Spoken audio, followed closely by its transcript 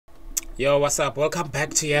Yo, what's up? Welcome back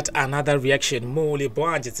to yet another reaction. Muli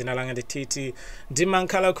Bwanje Zinalanga de Titi.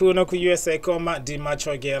 Dimankala kuno ku USA koma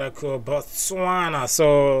Dimachogera ku Botswana.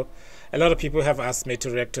 So a lot of people have asked me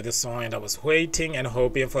to react to this song, and I was waiting and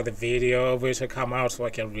hoping for the video of it to come out so I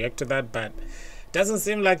can react to that, but doesn't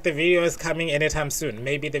seem like the video is coming anytime soon.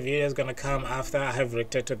 Maybe the video is gonna come after I have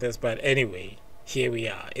reacted to this, but anyway, here we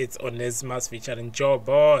are. It's Onesimus featuring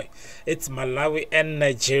Joeboy. It's Malawi and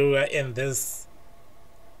Nigeria in this.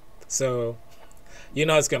 So you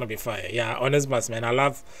know it's gonna be fire. Yeah, Onesimus, man. I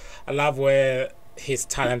love where his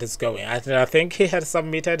talent is going. I think he had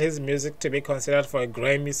submitted his music to be considered for a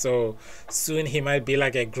Grammy, so soon he might be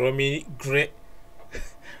like a Grammy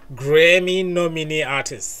nominee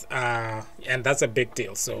artist, and that's a big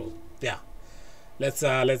deal. So yeah,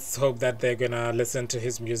 let's hope that they're gonna listen to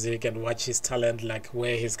his music and watch his talent, like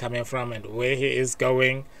where he's coming from and where he is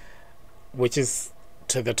going, which is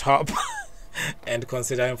to the top. And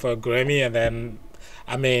consider him for a Grammy, and then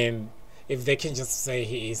I mean, if they can just say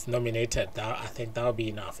he is nominated, I think that will be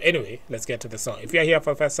enough. Anyway, let's get to the song. If you're here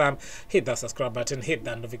for the first time, hit that subscribe button, hit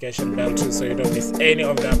that notification bell too, so you don't miss any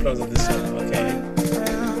of the uploads of this channel. Okay.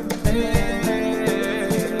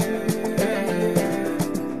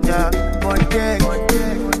 Yeah,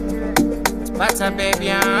 what's up, baby?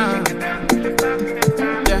 Yeah.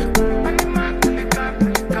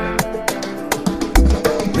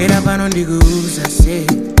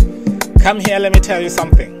 Come here, let me tell you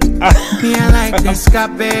something. Me, I like this guy,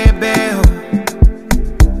 baby.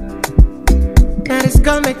 Now this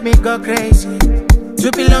girl make me go crazy.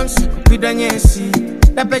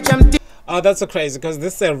 Oh, that's so crazy, because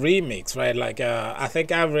this is a remix, right? Like I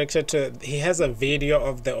think I've reacted to, he has a video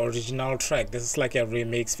of the original track. This is like a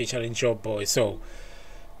remix featuring Joeboy. So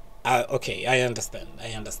okay, I understand.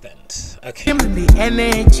 Okay. Give me the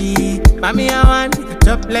energy, mommy, I want the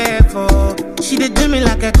top level. She did do me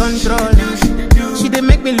like a controller. She did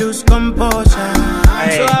make me lose composure.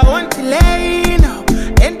 Hey. So I want to lay, you know,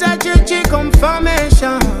 enter church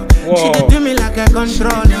confirmation. Whoa. She did do me like a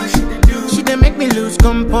controller. She did make me lose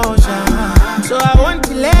composure. So I want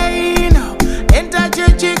to lay, you know, enter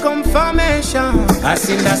church confirmation. I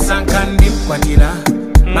seen that song can dip quadilla.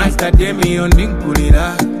 Master Demi on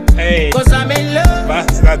Dinkulira. Hey, cause I'm in love.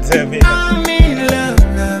 Master Demi. I'm in love.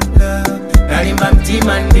 Narimbam team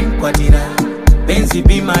and Dinkulira. Benzi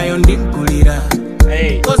be my own Dinkulira.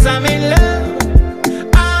 Hey, cause I'm in love.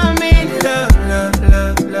 I'm in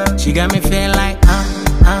love. She got me feeling like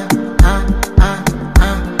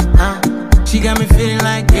She got me feeling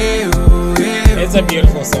like it's a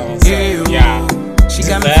beautiful song. So, yeah, she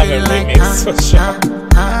got me have feeling a like remix for sure.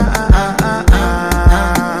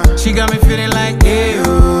 She got me feeling like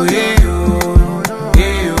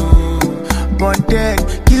But then,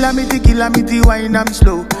 kill me, wine I'm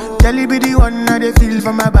slow. Tell you be the one that they feel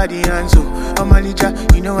for my body and so. I'm a licha,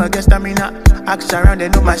 you know I guess stamina. Ask around, they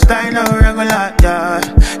know my style no regular, yeah.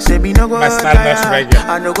 Say me no go tire,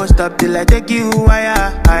 I no go stop till I take you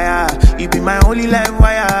higher. You be my only life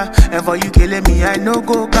wire. And for you killing me, I no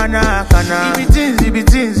go kana. It be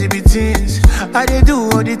things. I they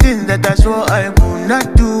do all the things that I swore I would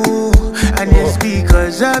not do. And it's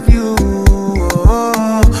because of you.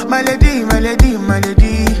 Oh, my lady.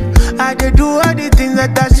 I did do all the things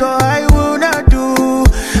that I saw I will not do.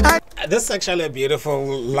 This is actually a beautiful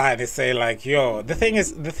line. They say like, yo, the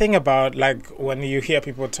thing about like when you hear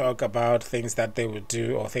people talk about things that they would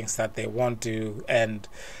do or things that they won't do, and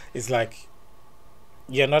it's like,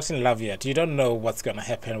 you're not in love yet. You don't know what's gonna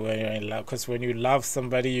happen when you're in love, because when you love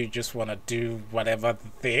somebody, you just want to do whatever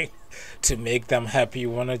thing to make them happy. You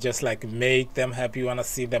want to just like make them happy. You want to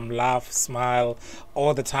see them laugh, smile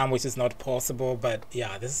all the time, which is not possible. But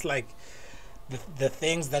yeah, this is like the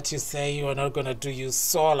things that you say you are not gonna do. You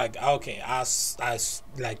saw like, okay, I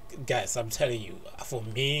like, guys, I'm telling you, for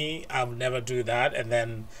me, I'll never do that, and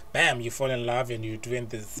then bam, you fall in love and you're doing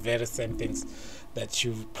these very same things that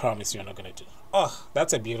you promised you're not gonna do. Oh,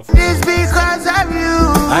 that's a beautiful. It's because of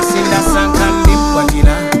you. I seen that song can dip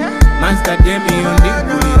quadilla. Master Demi on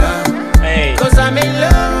Dinkulira. Hey, cause I'm in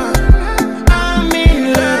love.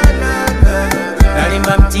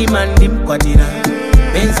 Narimbam team and dim quadilla.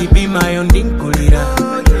 Benzi be my own Dinkulira.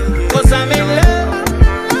 Cause I'm in love.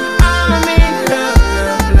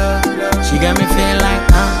 She got me feeling like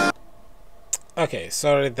okay,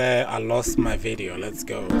 sorry there, I lost my video. Let's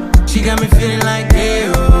go. She got me feeling like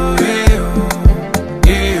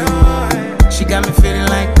She got me feeling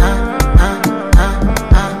like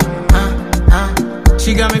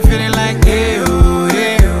She got me feeling like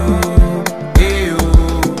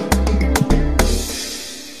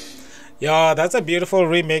Yo, That's a beautiful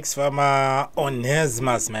remix from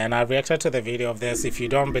Onesimus, man. I reacted to the video of this. If you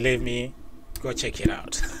don't believe me, go check it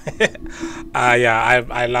out. Yeah,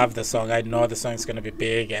 I love the song. I know the song is gonna be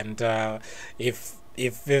big, and if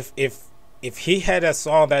he had a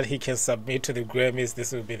song that he can submit to the Grammys,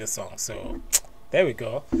 this would be the song. So there we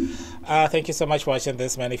go. Thank you so much for watching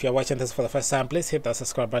this, man. If you're watching this for the first time, please hit that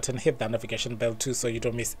subscribe button, hit that notification bell too, so you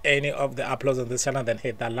don't miss any of the uploads on this channel. Then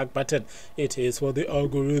hit that like button. It is for the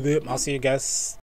algorithm. I'll see you guys